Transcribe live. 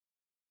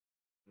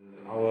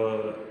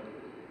Our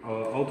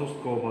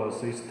otoscope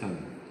system,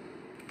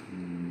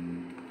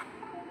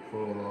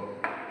 for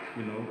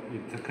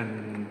it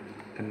can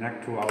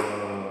connect to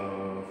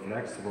our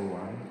flexible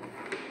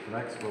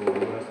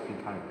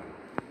USB type,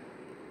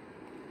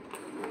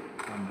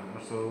 and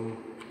also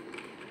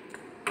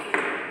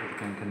it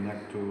can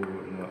connect to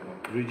the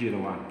rigid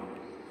one.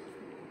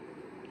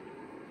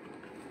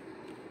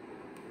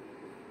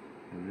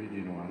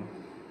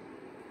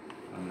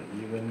 And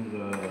even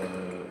the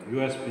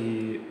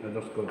USB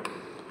endoscope.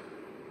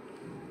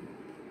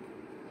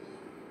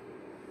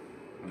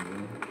 And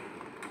then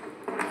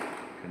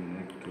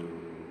connect to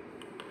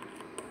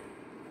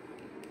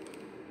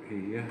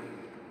here.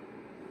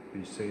 We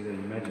say the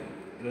image.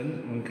 Then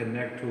we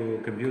connect to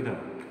computer.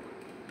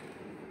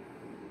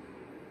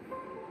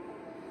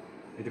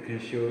 It can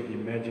show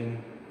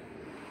imaging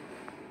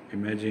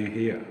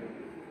here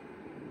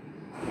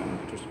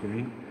to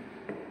screen.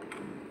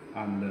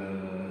 And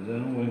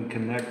then we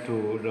connect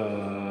to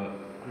the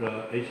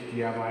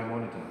HDMI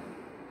monitor.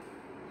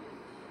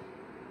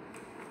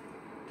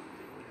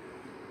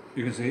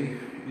 You can see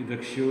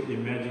it shows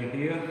imaging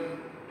here,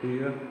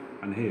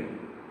 and here.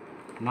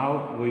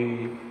 Now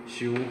we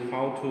show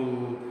how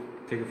to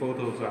take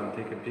photos and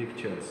take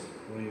pictures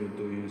when you're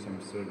doing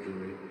some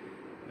surgery.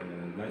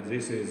 Like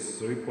this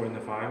is 3.5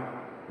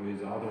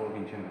 without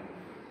working channel.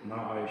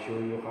 Now I show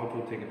you how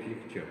to take a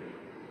picture.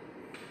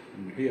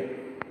 And here,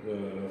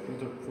 the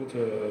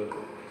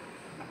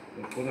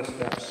photo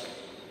steps.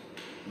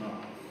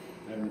 Now,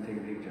 let me take a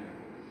picture.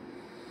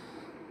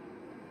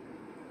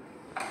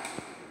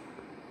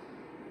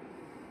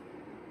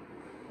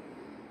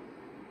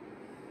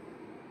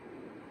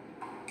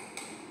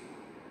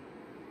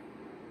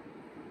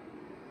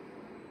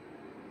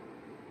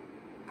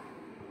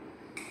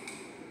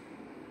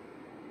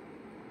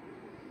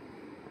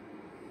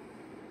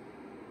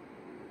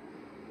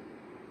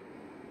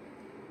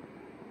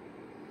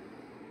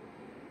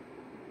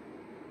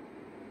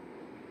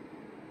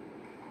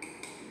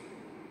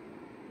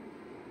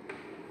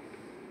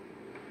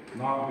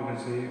 Now you can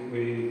see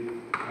we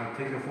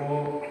take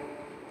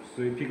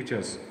 3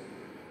 pictures.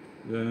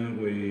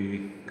 Then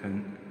we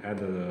can add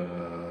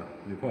the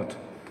report.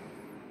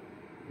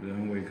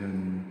 Then we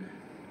can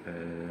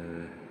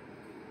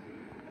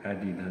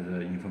edit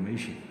the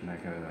information.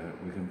 Like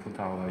we can put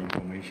our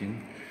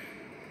information.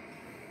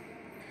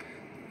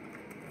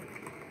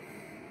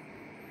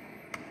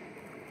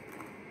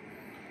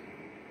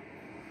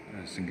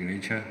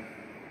 Signature.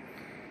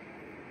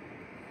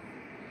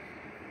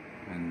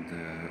 And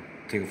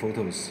take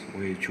photos.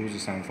 We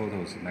choose some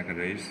photos like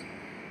this.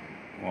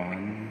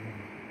 1,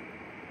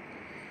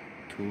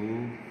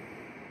 2,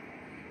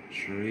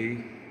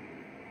 3,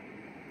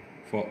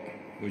 4.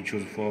 We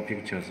choose 4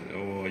 pictures,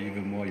 or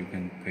even more you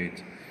can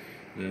put.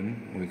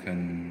 Then we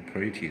can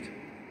print it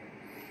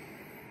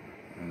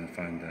and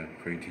find that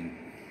printing.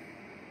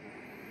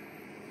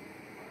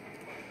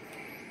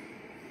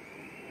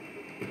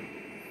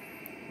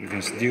 You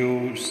can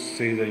still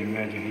see the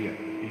image here.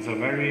 It's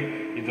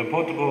a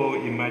portable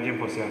imaging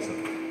processor,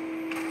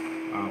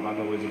 but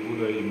with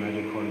good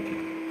image quality.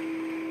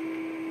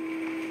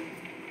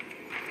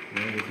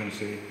 Then you can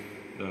see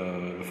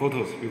the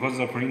photos, because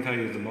the printer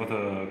is not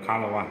a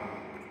color one,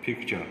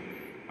 picture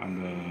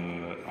and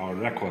our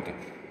record.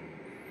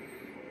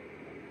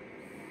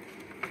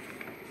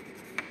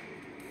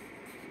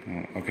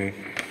 Okay,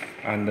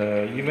 and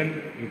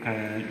even you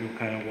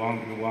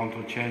want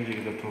to change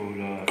it to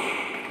the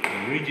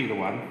rigid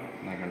one,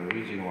 like a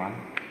rigid one.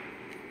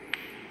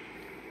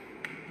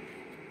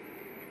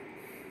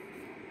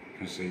 You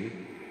can see,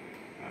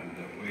 and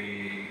we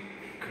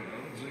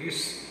close this.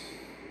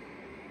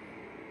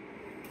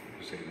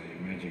 You see the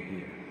image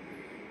here.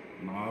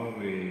 Now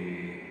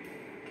you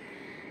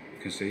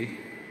can see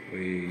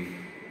we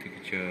take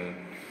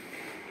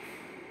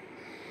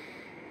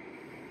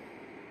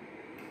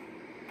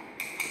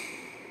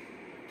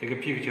a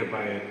picture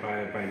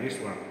by this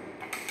one.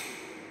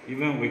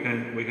 Even we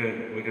can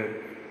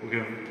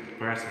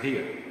press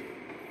here.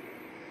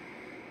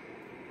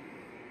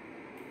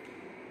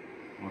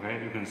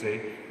 Okay, you can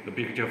see the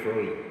picture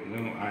frozen.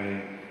 Then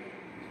I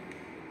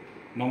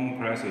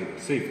non-press it,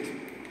 shift,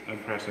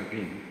 and press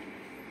again.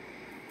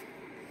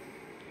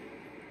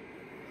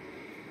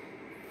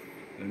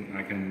 Then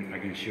I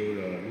can show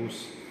the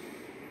loose.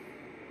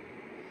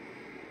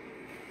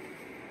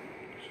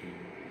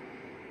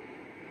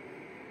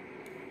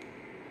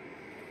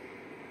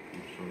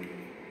 Sorry.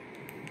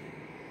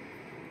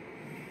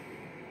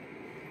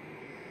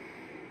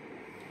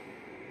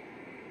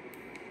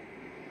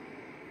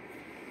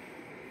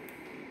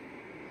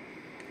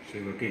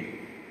 Save again.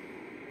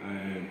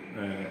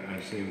 I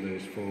save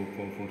these four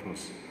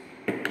photos,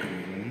 and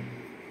then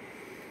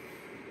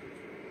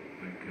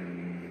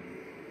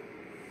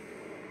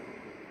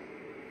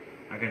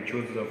I can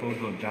choose the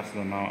photo. Just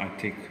now I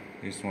take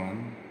this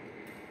one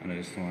and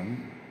this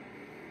one,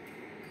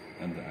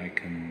 and I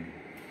can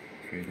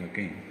create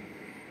again.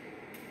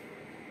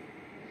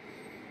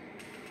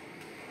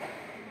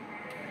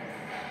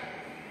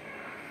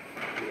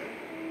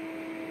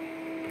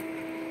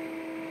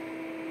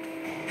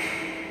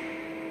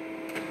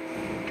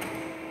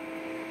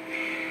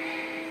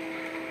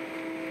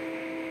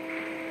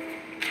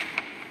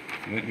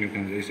 You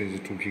can, this is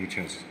 2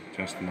 pictures.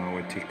 Just now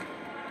I take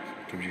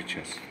 2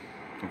 pictures.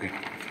 Okay.